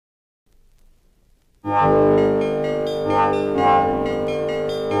In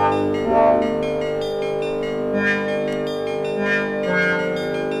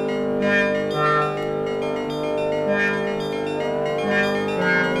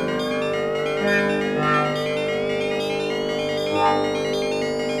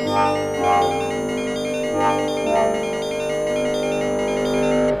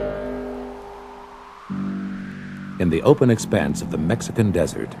the open expanse of the Mexican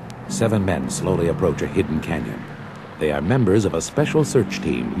desert, 7 men slowly approach a hidden canyon. They are members of a special search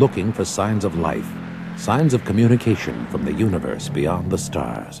team looking for signs of life, signs of communication from the universe beyond the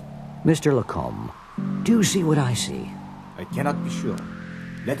stars. Mr. Lacombe, do you see what I see? I cannot be sure.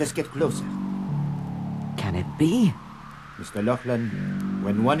 Let us get closer. Can it be? Mr. Laughlin,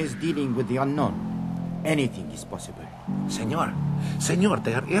 when one is dealing with the unknown, anything is possible. Senor,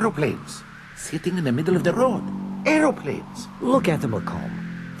 they are aeroplanes sitting in the middle of the road. Aeroplanes. Look at them, Lacombe.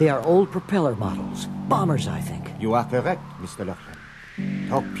 They are old propeller models. Bombers, I think. You are correct, Mr. Laughlin.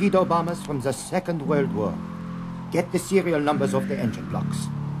 Torpedo bombers from the Second World War. Get the serial numbers of the engine blocks.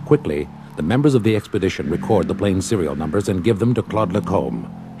 Quickly, the members of the expedition record the plane's serial numbers and give them to Claude Lacombe,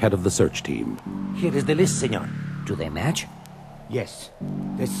 head of the search team. Here is the list, senor. Do they match? Yes,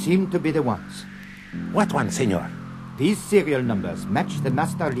 they seem to be the ones. What one, senor? These serial numbers match the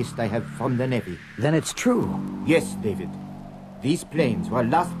master list I have from the Navy. Then it's true. Yes, David. These planes were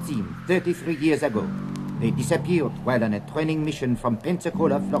last seen 33 years ago. They disappeared while on a training mission from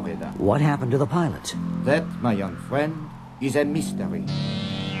Pensacola, Florida. What happened to the pilots? That, my young friend, is a mystery.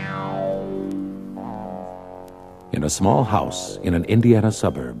 In a small house in an Indiana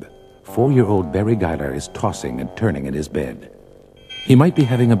suburb, 4-year-old Barry Guyler is tossing and turning in his bed. He might be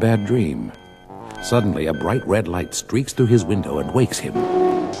having a bad dream. Suddenly, a bright red light streaks through his window and wakes him.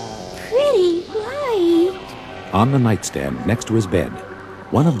 Pretty light. On the nightstand next to his bed,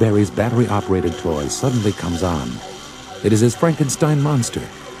 one of Barry's battery-operated toys suddenly comes on. It is his Frankenstein monster.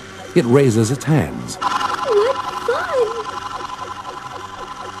 It raises its hands. What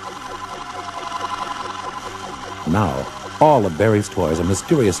fun! Now, all of Barry's toys are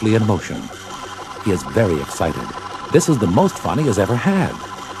mysteriously in motion. He is very excited. This is the most fun he has ever had.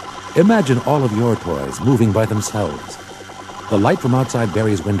 Imagine all of your toys moving by themselves. The light from outside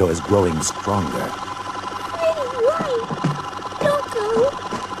Barry's window is growing stronger. Pretty light. Don't go.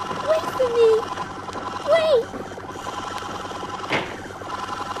 Wait for me. Wait.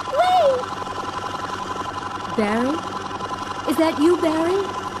 Wait. Barry? Is that you, Barry?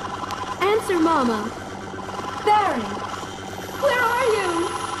 Answer, Mama. Barry, where are you?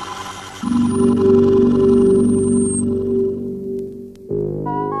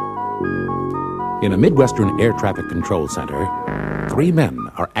 In a Midwestern air traffic control center, 3 men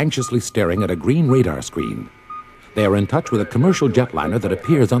are anxiously staring at a green radar screen. They are in touch with a commercial jetliner that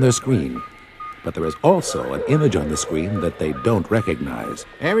appears on their screen. But there is also an image on the screen that they don't recognize.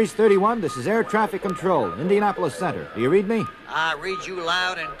 Aries 31, this is Air Traffic Control, Indianapolis Center. Do you read me? I read you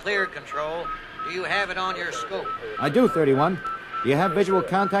loud and clear, Control. Do you have it on your scope? I do, 31. Do you have visual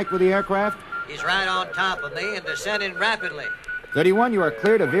contact with the aircraft? He's right on top of me and descending rapidly. 31, you are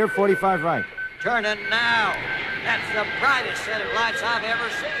clear to veer 45 right. Turning now. That's the brightest set of lights I've ever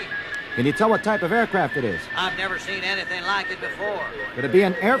seen. Can you tell what type of aircraft it is? I've never seen anything like it before. Could it be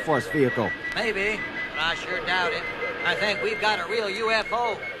an Air Force vehicle? Maybe, but I sure doubt it. I think we've got a real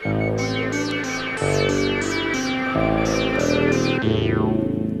UFO.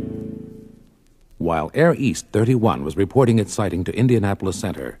 While Air East 31 was reporting its sighting to Indianapolis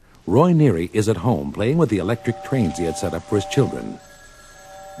Center, Roy Neary is at home playing with the electric trains he had set up for his children.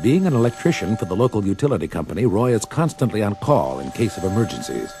 Being an electrician for the local utility company, Roy is constantly on call in case of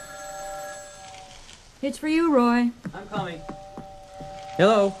emergencies. It's for you, Roy. I'm coming.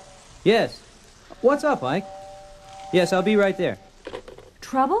 Hello? Yes. What's up, Ike? Yes, I'll be right there.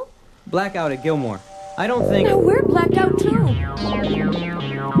 Trouble? Blackout at Gilmore. I don't think... No, we're blacked out, too.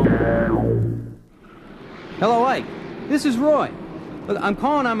 Hello, Ike. This is Roy. Look, I'm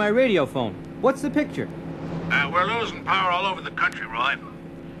calling on my radio phone. What's the picture? We're losing power all over the country, Roy.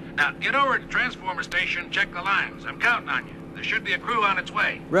 Now, get over to the transformer station, check the lines. I'm counting on you. There should be a crew on its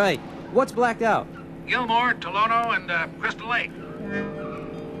way. Right. What's blacked out? Gilmore, Tolono, and Crystal Lake.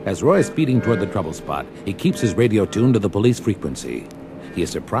 As Roy is speeding toward the trouble spot, he keeps his radio tuned to the police frequency. He is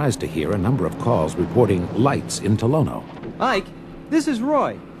surprised to hear a number of calls reporting lights in Tolono. Ike, this is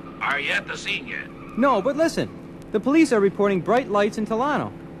Roy. Are you at the scene yet? No, but listen. The police are reporting bright lights in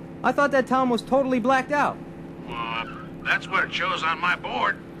Tolano. I thought that town was totally blacked out. Well, that's what it shows on my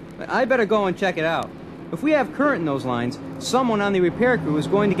board. I better go and check it out. If we have current in those lines, someone on the repair crew is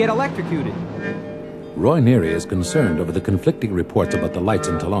going to get electrocuted. Roy Neary is concerned over the conflicting reports about the lights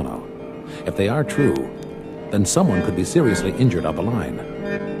in Tolono. If they are true, then someone could be seriously injured on the line.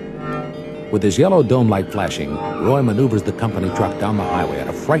 With his yellow dome light flashing, Roy maneuvers the company truck down the highway at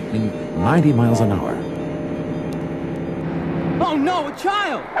a frightening 90 miles an hour. Oh no, a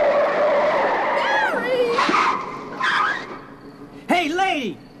child! Barry! Hey,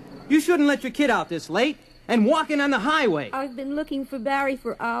 lady! You shouldn't let your kid out this late and walking on the highway. I've been looking for Barry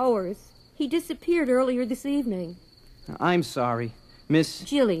for hours. He disappeared earlier this evening. I'm sorry, Miss...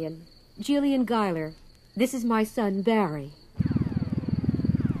 Jillian Guyler. This is my son, Barry.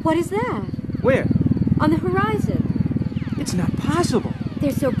 What is that? Where? On the horizon. It's not possible.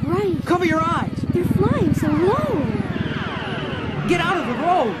 They're so bright. Cover your eyes. They're flying so low. Get out of the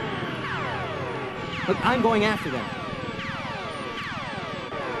road. Look, I'm going after them.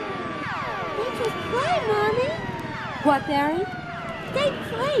 They just play, Mommy. What, Barry? They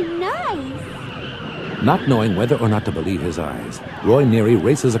play nice. Not knowing whether or not to believe his eyes, Roy Neary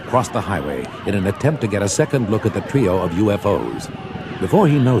races across the highway in an attempt to get a second look at the trio of UFOs. Before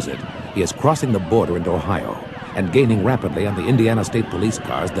he knows it, he is crossing the border into Ohio and gaining rapidly on the Indiana State Police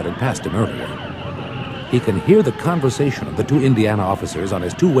cars that had passed him earlier. He can hear the conversation of the two Indiana officers on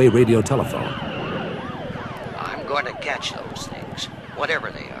his two-way radio telephone. I'm going to catch those things, whatever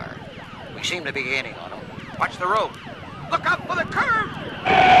they are. We seem to be gaining on them. Watch the road. Look out for the curve!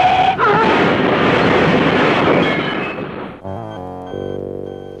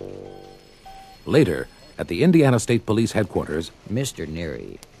 Later, at the Indiana State Police headquarters... Mr.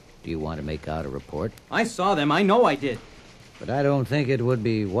 Neary, do you want to make out a report? I saw them. I know I did. But I don't think it would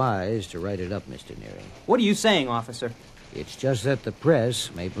be wise to write it up, Mr. Neary. What are you saying, officer? It's just that the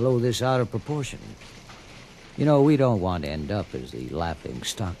press may blow this out of proportion. You know, we don't want to end up as the laughing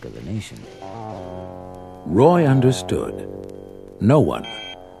stock of the nation. Roy understood. No one,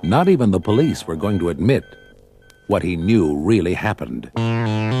 not even the police, were going to admit what he knew really happened.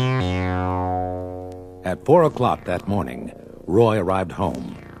 At 4 o'clock that morning, Roy arrived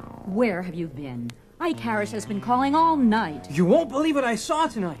home. Where have you been? Ike Harris has been calling all night. You won't believe what I saw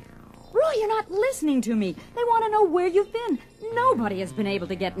tonight. Roy, you're not listening to me. They want to know where you've been. Nobody has been able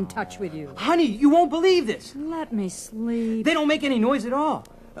to get in touch with you. Honey, you won't believe this. Let me sleep. They don't make any noise at all.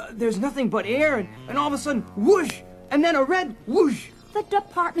 There's nothing but air, and all of a sudden, whoosh, and then a red whoosh. The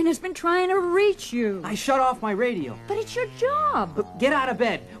department has been trying to reach you. I shut off my radio. But it's your job. Look, get out of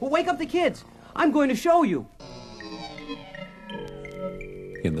bed. Wake up the kids. I'm going to show you.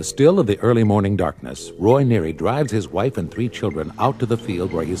 In the still of the early morning darkness, Roy Neary drives his wife and 3 children out to the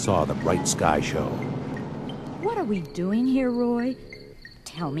field where he saw the bright sky show. What are we doing here, Roy?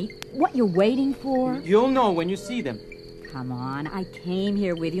 Tell me, what you're waiting for? You'll know when you see them. Come on, I came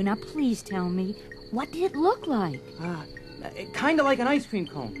here with you. Now, please tell me, what did it look like? Kind of like an ice cream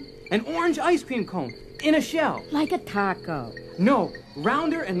cone. An orange ice cream cone in a shell. Like a taco. No,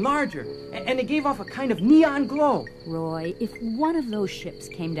 rounder and larger. And it gave off a kind of neon glow. Roy, if one of those ships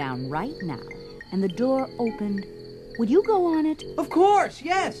came down right now and the door opened, would you go on it? Of course,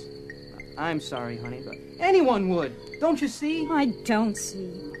 yes. I'm sorry, honey, but anyone would. Don't you see? I don't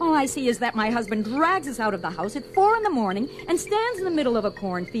see. All I see is that my husband drags us out of the house at 4 in the morning and stands in the middle of a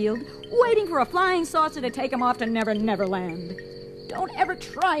cornfield waiting for a flying saucer to take him off to Never Never Land. Don't ever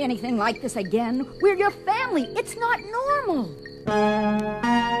try anything like this again. We're your family. It's not normal.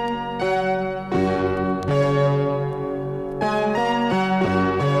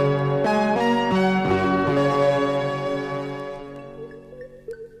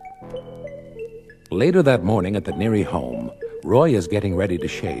 Later that morning at the Neary home, Roy is getting ready to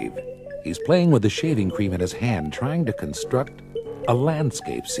shave. He's playing with the shaving cream in his hand, trying to construct a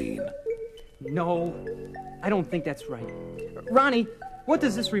landscape scene. No, I don't think that's right. Ronnie, what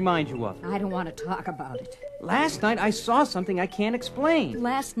does this remind you of? I don't want to talk about it. Last night I saw something I can't explain.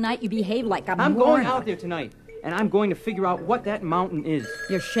 Last night you behaved like a I'm moron. going out there tonight, and I'm going to figure out what that mountain is.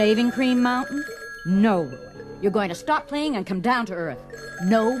 Your shaving cream mountain? No, Roy. You're going to stop playing and come down to earth.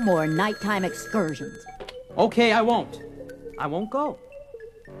 No more nighttime excursions. Okay, I won't. I won't go.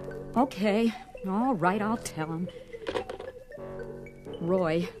 Okay. All right, I'll tell him.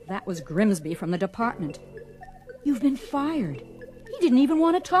 Roy, that was Grimsby from the department. You've been fired. He didn't even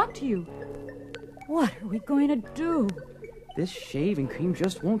want to talk to you. What are we going to do? This shaving cream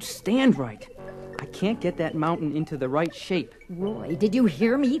just won't stand right. I can't get that mountain into the right shape. Roy, did you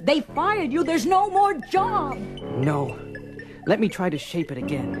hear me? They fired you. There's no more job. No. Let me try to shape it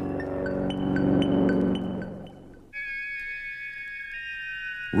again.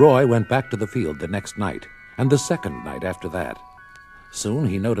 Roy went back to the field the next night, and the second night after that. Soon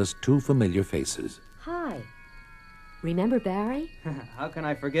he noticed 2 familiar faces. Hi. Remember Barry? How can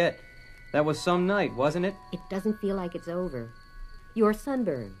I forget? That was some night, wasn't it? It doesn't feel like it's over. You're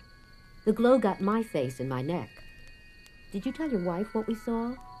sunburned. The glow got my face and my neck. Did you tell your wife what we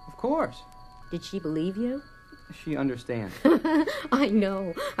saw? Of course. Did she believe you? She understands. I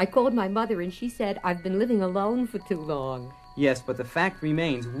know. I called my mother and she said I've been living alone for too long. Yes, but the fact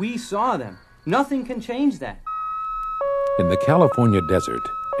remains, we saw them. Nothing can change that. In the California desert,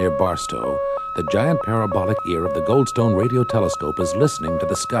 near Barstow, the giant parabolic ear of the Goldstone radio telescope is listening to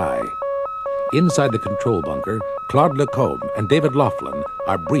the sky. Inside the control bunker, Claude Lacombe and David Laughlin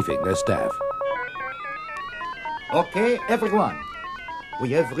are briefing their staff. Okay, everyone.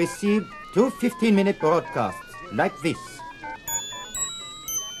 We have received 2 15-minute broadcasts like this.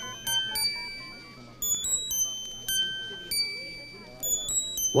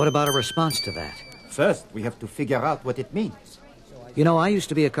 What about a response to that? First, we have to figure out what it means. You know, I used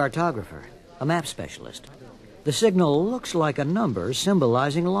to be a cartographer, a map specialist. The signal looks like a number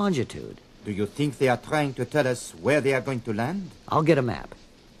symbolizing longitude. Do you think they are trying to tell us where they are going to land? I'll get a map.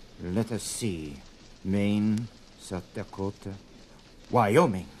 Let us see. Maine, South Dakota,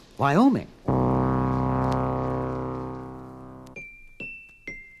 Wyoming. Wyoming?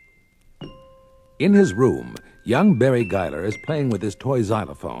 In his room, young Barry Geiler is playing with his toy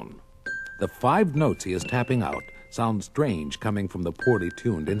xylophone. The 5 notes he is tapping out sound strange coming from the poorly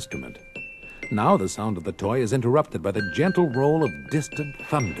tuned instrument. Now the sound of the toy is interrupted by the gentle roll of distant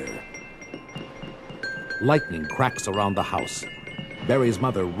thunder. Lightning cracks around the house. Barry's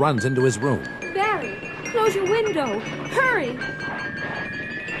mother runs into his room. Barry, close your window. Hurry.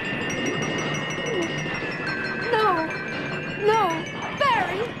 No. No.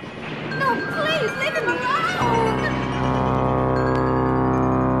 Barry. No, please, leave him alone.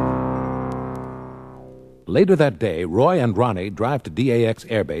 Later that day, Roy and Ronnie drive to DAX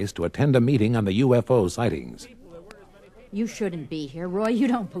Air Base to attend a meeting on the UFO sightings. You shouldn't be here, Roy. You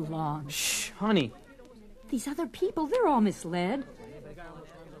don't belong. Shh, honey. These other people, they're all misled.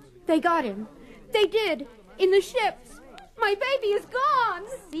 They got him. They did. In the ships. My baby is gone.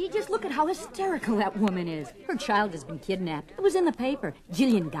 See, just look at how hysterical that woman is. Her child has been kidnapped. It was in the paper.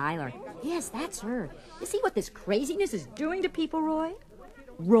 Jillian Geiler. Yes, that's her. You see what this craziness is doing to people, Roy?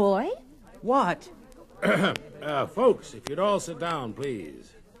 Roy? What? Folks, if you'd all sit down,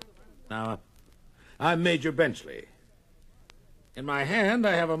 please. Now, I'm Major Benchley. In my hand,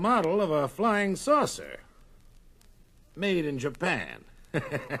 I have a model of a flying saucer. Made in Japan.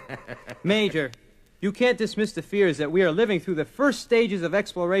 Major, you can't dismiss the fears that we are living through the first stages of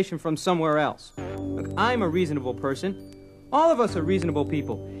exploration from somewhere else. Look, I'm a reasonable person. All of us are reasonable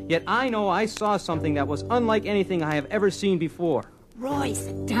people. Yet I know I saw something that was unlike anything I have ever seen before. Roy,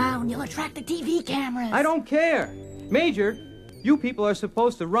 sit down. You'll attract the TV cameras. I don't care. Major, you people are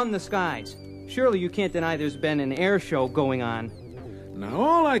supposed to run the skies. Surely you can't deny there's been an air show going on. Now,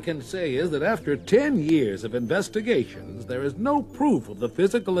 all I can say is that after 10 years of investigations, there is no proof of the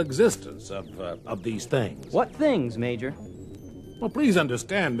physical existence of these things. What things, Major? Well, please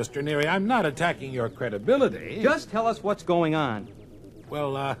understand, Mr. Neary, I'm not attacking your credibility. Just tell us what's going on.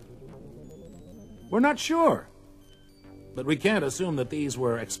 Well, we're not sure. But we can't assume that these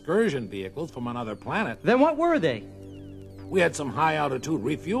were excursion vehicles from another planet. Then what were they? We had some high-altitude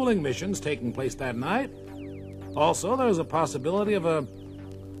refueling missions taking place that night. Also, there's a possibility of a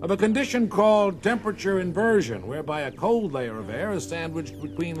condition called temperature inversion, whereby a cold layer of air is sandwiched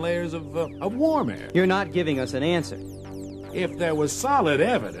between layers of warm air. You're not giving us an answer. If there was solid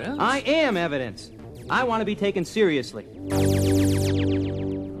evidence... I am evidence. I want to be taken seriously.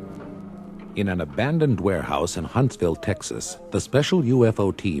 In an abandoned warehouse in Huntsville, Texas, the special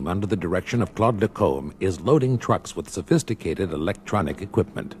UFO team under the direction of Claude Lacombe is loading trucks with sophisticated electronic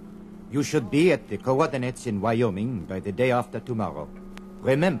equipment. You should be at the coordinates in Wyoming by the day after tomorrow.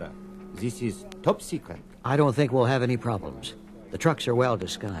 Remember, this is top secret. I don't think we'll have any problems. The trucks are well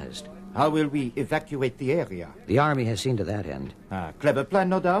disguised. How will we evacuate the area? The Army has seen to that end. Clever plan,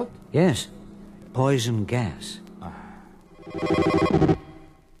 no doubt? Yes. Poison gas.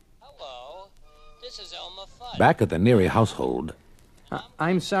 Back at the Neary household...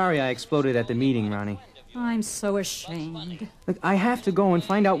 I'm sorry I exploded at the meeting, Ronnie. I'm so ashamed. Look, I have to go and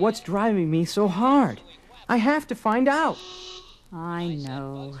find out what's driving me so hard. I have to find out. I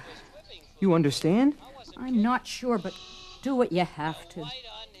know. You understand? I'm not sure, but do what you have to.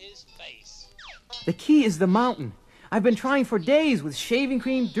 The key is the mountain. I've been trying for days with shaving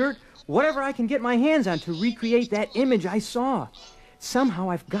cream, dirt, whatever I can get my hands on to recreate that image I saw. Somehow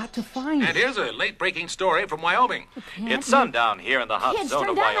I've got to find it. And here's a late-breaking story from Wyoming. It's sundown here in the hot zone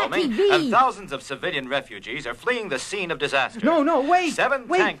of Wyoming, and thousands of civilian refugees are fleeing the scene of disaster. No, wait! 7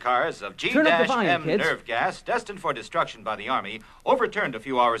 tank cars of G-M kids. nerve gas destined for destruction by the Army overturned a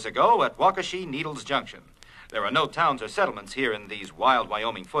few hours ago at Waukesha Needles Junction. There are no towns or settlements here in these wild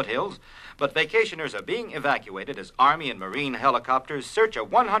Wyoming foothills, but vacationers are being evacuated as Army and Marine helicopters search a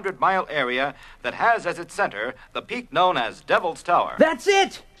 100-mile area that has as its center the peak known as Devil's Tower. That's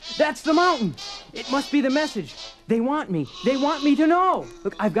it! That's the mountain. It must be the message. They want me. They want me to know.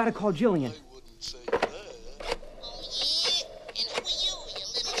 Look, I've got to call Jillian.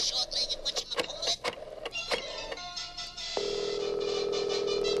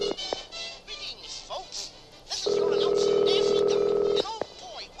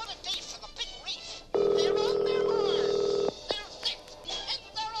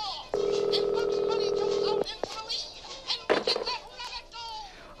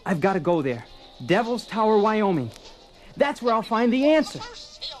 I've got to go there. Devil's Tower, Wyoming. That's where I'll find the answer.